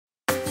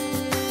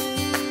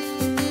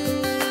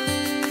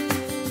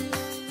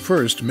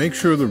First, make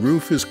sure the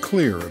roof is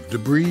clear of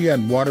debris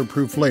and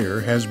waterproof layer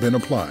has been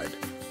applied.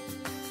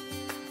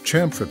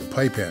 Chamfer the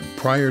pipe end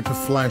prior to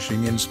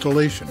flashing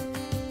installation.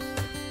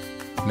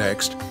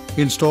 Next,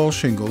 install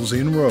shingles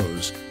in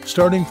rows,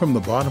 starting from the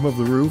bottom of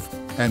the roof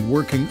and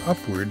working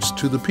upwards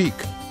to the peak.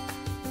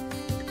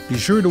 Be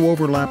sure to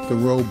overlap the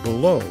row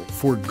below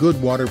for good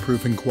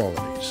waterproofing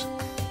qualities.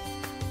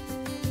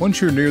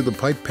 Once you're near the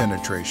pipe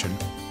penetration,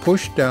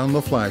 push down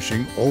the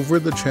flashing over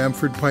the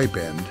chamfered pipe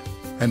end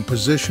and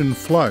position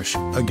flush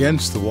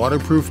against the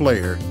waterproof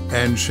layer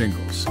and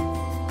shingles.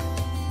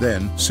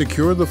 Then,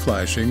 secure the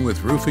flashing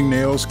with roofing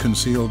nails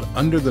concealed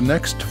under the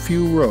next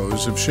few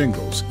rows of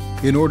shingles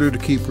in order to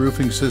keep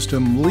roofing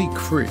system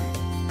leak-free.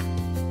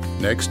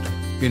 Next,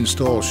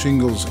 install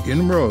shingles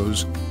in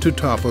rows to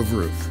top of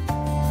roof.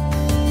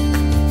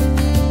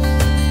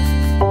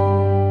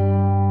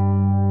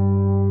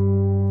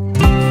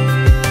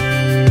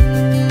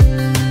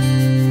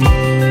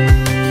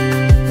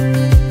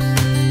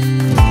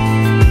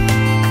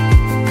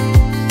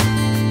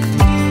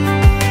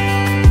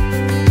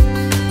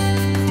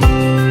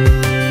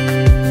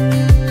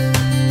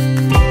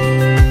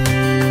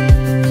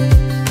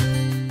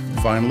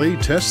 Finally,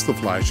 test the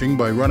flashing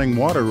by running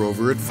water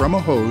over it from a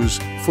hose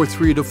for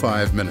 3 to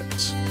 5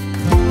 minutes.